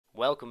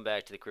Welcome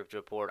back to the Crypto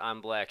Report.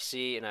 I'm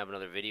Blacksea, and I have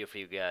another video for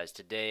you guys.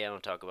 Today, I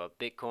want to talk about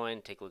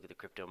Bitcoin, take a look at the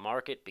crypto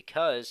market,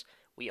 because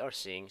we are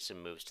seeing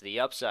some moves to the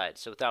upside.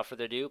 So without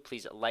further ado,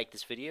 please like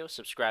this video,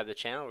 subscribe to the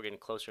channel. We're getting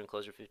closer and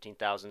closer to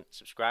 15,000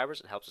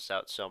 subscribers. It helps us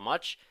out so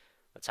much.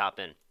 Let's hop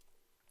in.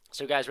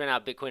 So guys, right now,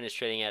 Bitcoin is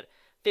trading at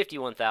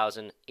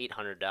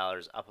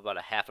 $51,800, up about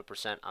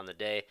 0.5% on the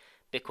day.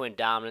 Bitcoin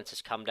dominance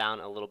has come down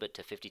a little bit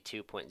to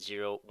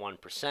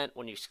 52.01%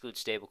 when you exclude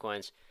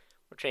stablecoins.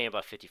 We're trading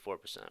about 54%.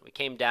 We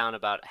came down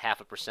about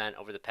 0.5%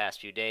 over the past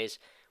few days.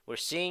 We're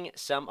seeing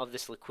some of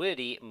this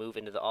liquidity move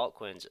into the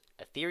altcoins.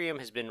 Ethereum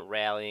has been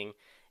rallying,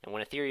 and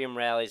when Ethereum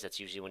rallies, that's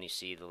usually when you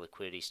see the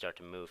liquidity start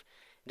to move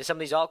into some of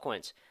these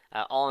altcoins.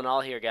 All in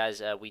all here,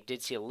 guys, we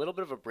did see a little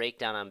bit of a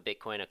breakdown on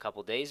Bitcoin a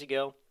couple days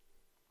ago,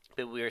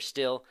 but we are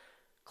still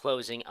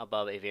closing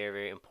above a very,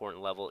 very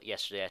important level.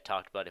 Yesterday I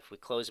talked about if we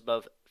close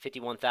above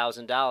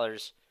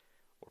 $51,000,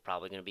 we're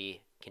probably going to be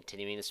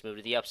continuing this move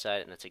to the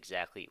upside, and that's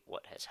exactly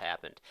what has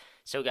happened.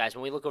 So guys,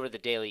 when we look over the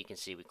daily, you can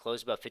see we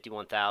closed about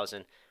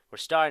 51,000. We're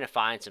starting to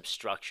find some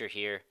structure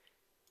here.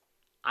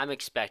 I'm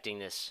expecting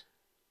this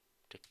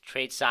to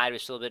trade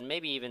sideways a little bit, and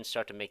maybe even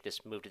start to make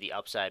this move to the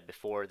upside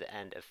before the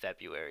end of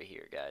February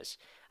here, guys.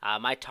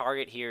 My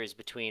target here is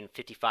between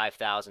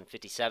 55,000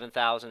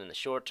 57,000 in the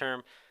short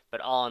term,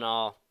 but all in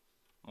all,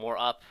 more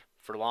up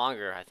for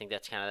longer. I think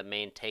that's kind of the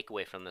main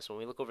takeaway from this. When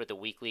we look over at the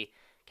weekly,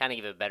 kind of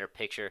give a better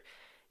picture.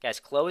 Guys,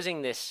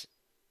 closing this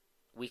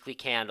weekly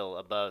candle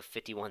above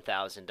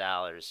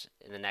 $51,000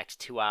 in the next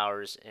 2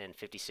 hours and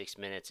 56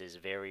 minutes is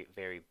very,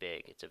 very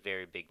big. It's a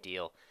very big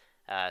deal.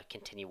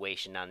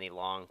 Continuation on the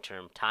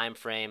long-term time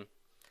frame.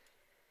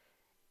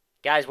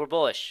 Guys, we're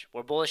bullish.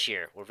 We're bullish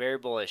here. We're very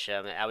bullish.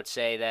 I would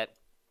say that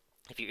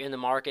if you're in the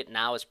market,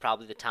 now is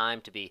probably the time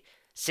to be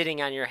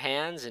sitting on your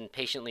hands and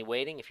patiently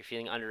waiting. If you're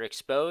feeling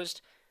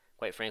underexposed,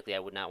 quite frankly, I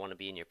would not want to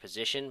be in your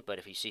position. But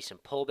if you see some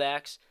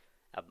pullbacks,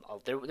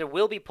 there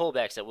will be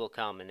pullbacks that will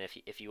come, and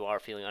if you are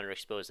feeling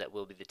underexposed, that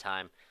will be the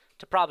time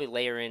to probably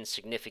layer in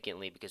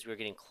significantly, because we're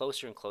getting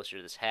closer and closer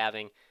to this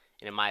halving,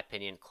 and in my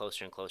opinion,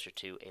 closer and closer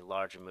to a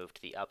larger move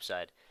to the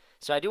upside.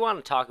 So I do want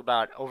to talk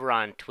about over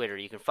on Twitter.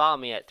 You can follow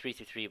me at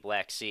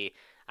 333Blacksea.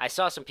 I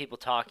saw some people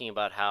talking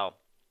about how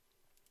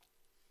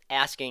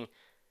asking,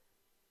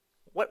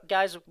 what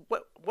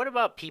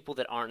about people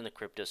that aren't in the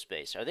crypto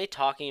space? Are they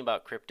talking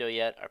about crypto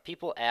yet? Are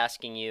people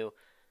asking you,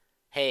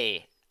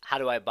 hey, how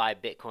do I buy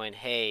Bitcoin?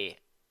 Hey,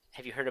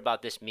 have you heard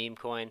about this meme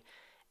coin?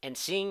 And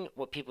seeing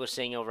what people are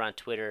saying over on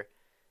Twitter,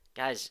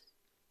 guys,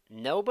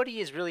 nobody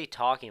is really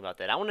talking about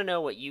that. I want to know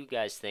what you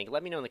guys think.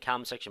 Let me know in the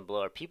comment section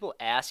below. Are people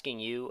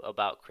asking you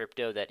about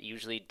crypto that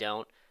usually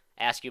don't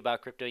ask you about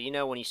crypto? You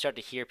know, when you start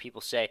to hear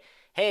people say,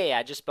 hey,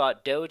 I just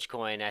bought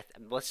Dogecoin.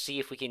 Let's see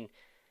if it can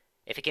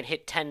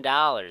hit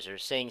 $10, or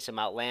saying some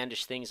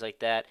outlandish things like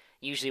that.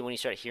 Usually when you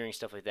start hearing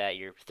stuff like that,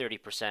 you're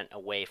 30%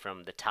 away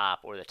from the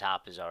top, or the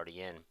top is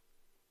already in.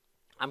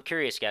 I'm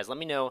curious, guys. Let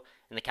me know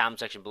in the comment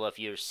section below if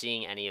you're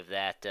seeing any of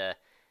that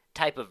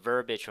type of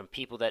verbiage from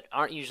people that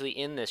aren't usually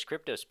in this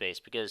crypto space,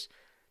 because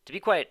to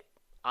be quite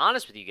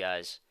honest with you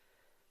guys,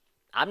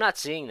 I'm not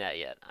seeing that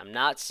yet. I'm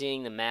not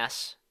seeing the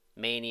mass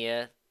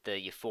mania, the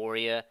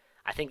euphoria.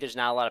 I think there's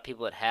not a lot of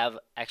people that have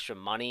extra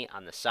money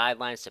on the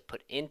sidelines to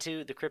put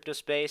into the crypto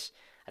space.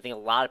 I think a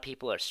lot of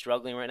people are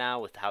struggling right now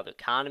with how the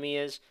economy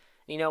is.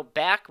 You know,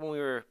 back when we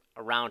were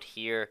around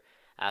here,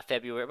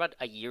 February, about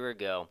a year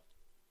ago,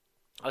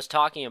 I was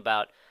talking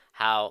about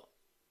how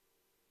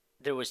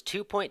there was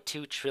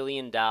 $2.2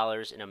 trillion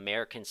in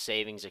American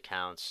savings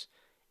accounts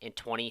in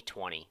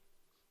 2020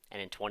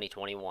 and in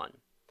 2021.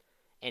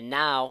 And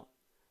now,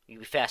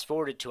 you fast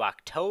forwarded to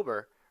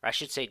October, or I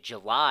should say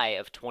July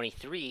of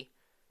 2023,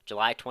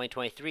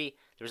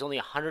 there was only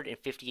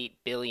 $158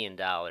 billion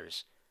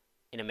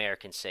in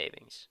American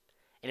savings.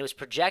 And it was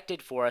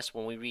projected for us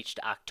when we reached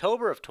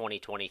October of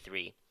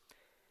 2023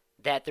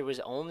 that there was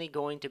only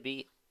going to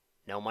be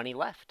no money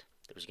left.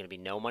 There was going to be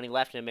no money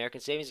left in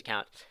American savings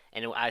account.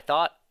 And I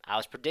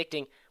was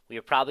predicting we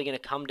were probably going to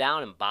come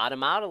down and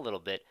bottom out a little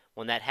bit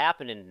when that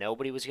happened, and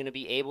nobody was going to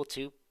be able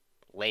to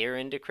layer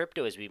into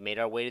crypto as we made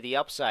our way to the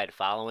upside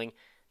following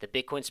the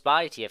Bitcoin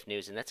spot ETF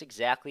news. And that's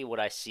exactly what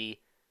I see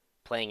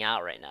playing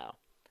out right now.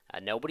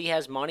 Nobody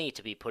has money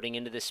to be putting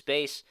into this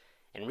space,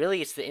 and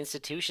really it's the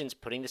institutions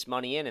putting this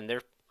money in, and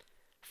they're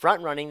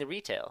front-running the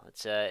retail.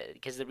 It's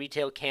because the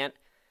retail can't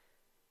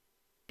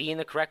be in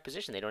the correct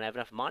position. They don't have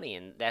enough money,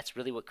 and that's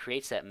really what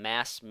creates that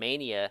mass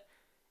mania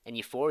and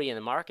euphoria in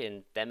the market,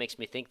 and that makes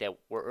me think that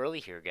we're early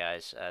here,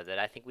 guys, that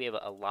I think we have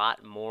a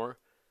lot more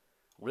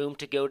room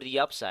to go to the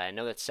upside. I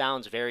know that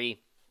sounds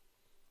very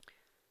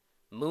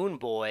moon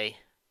boy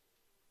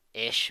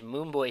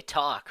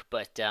talk,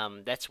 but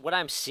that's what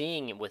I'm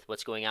seeing with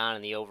what's going on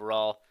in the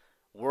overall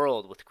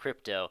world with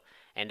crypto,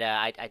 and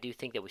I do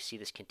think that we see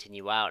this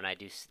continue out, and I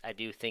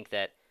do think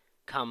that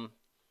come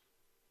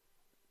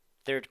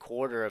third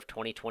quarter of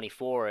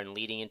 2024 and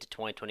leading into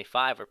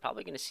 2025, we're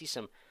probably going to see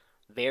some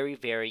very,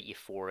 very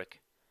euphoric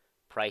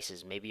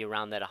prices, maybe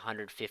around that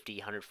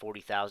 $150,000,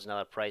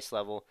 $140,000 price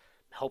level,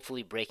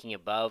 hopefully breaking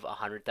above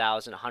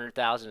 100,000.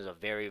 100,000 is a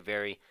very,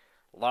 very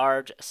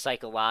large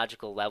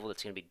psychological level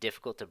that's going to be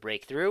difficult to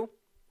break through.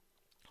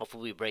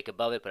 Hopefully we break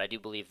above it, but I do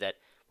believe that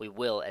we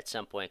will at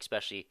some point,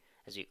 especially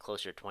as we get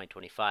closer to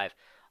 2025.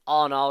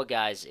 All in all,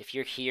 guys, if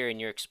you're here and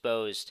you're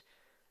exposed,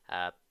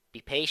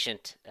 be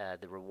patient.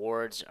 The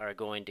rewards are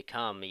going to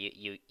come.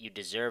 You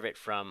deserve it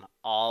from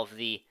all of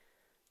the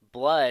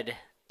blood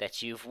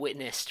that you've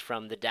witnessed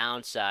from the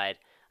downside.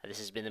 This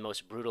has been the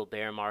most brutal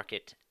bear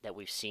market that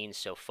we've seen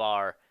so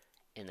far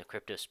in the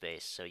crypto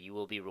space, so you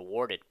will be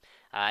rewarded.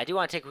 I do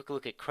want to take a quick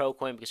look at CRO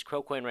because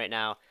CRO right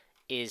now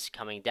is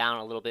coming down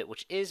a little bit,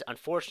 which is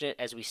unfortunate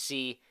as we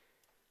see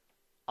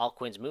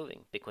altcoins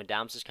moving. Bitcoin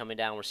Doms is coming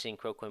down. We're seeing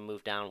CRO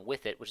move down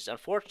with it, which is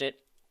unfortunate.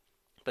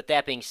 But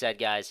that being said,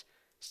 guys,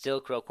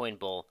 still CRO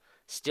bull.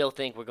 Still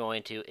think we're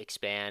going to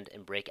expand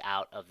and break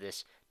out of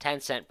this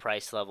 10-cent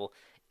price level.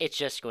 It's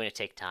just going to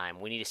take time.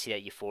 We need to see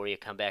that euphoria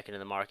come back into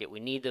the market. We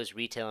need those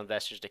retail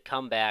investors to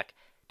come back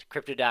to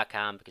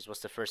crypto.com, because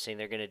what's the first thing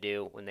they're going to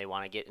do when they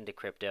want to get into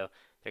crypto?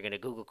 They're going to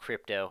Google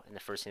crypto, and the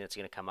first thing that's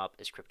going to come up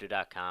is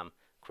crypto.com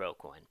CRO.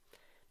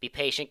 Be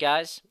patient,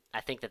 guys.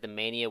 I think that the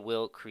mania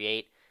will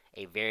create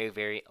a very,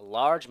 very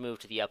large move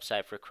to the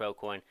upside for CRO.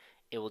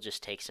 It will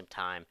just take some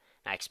time.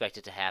 And I expect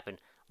it to happen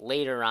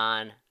later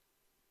on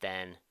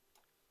than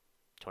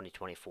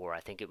 2024. I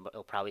think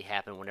it'll probably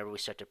happen whenever we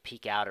start to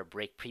peak out or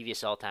break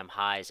previous all-time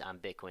highs on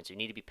Bitcoin. So you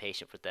need to be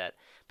patient with that.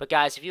 But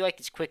guys, if you like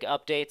these quick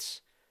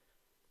updates,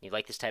 you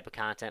like this type of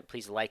content,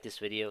 please like this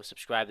video,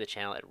 subscribe to the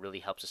channel. It really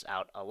helps us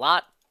out a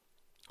lot.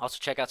 Also,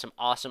 check out some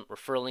awesome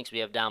referral links we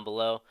have down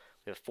below.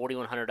 We have a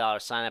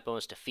 $4,100 sign-up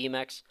bonus to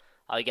Femex.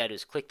 All you got to do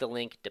is click the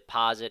link,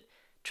 deposit,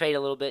 trade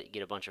a little bit, you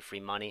get a bunch of free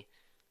money.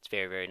 It's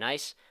very, very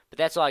nice. But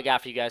that's all I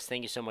got for you guys.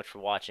 Thank you so much for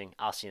watching.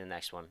 I'll see you in the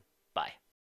next one. Bye.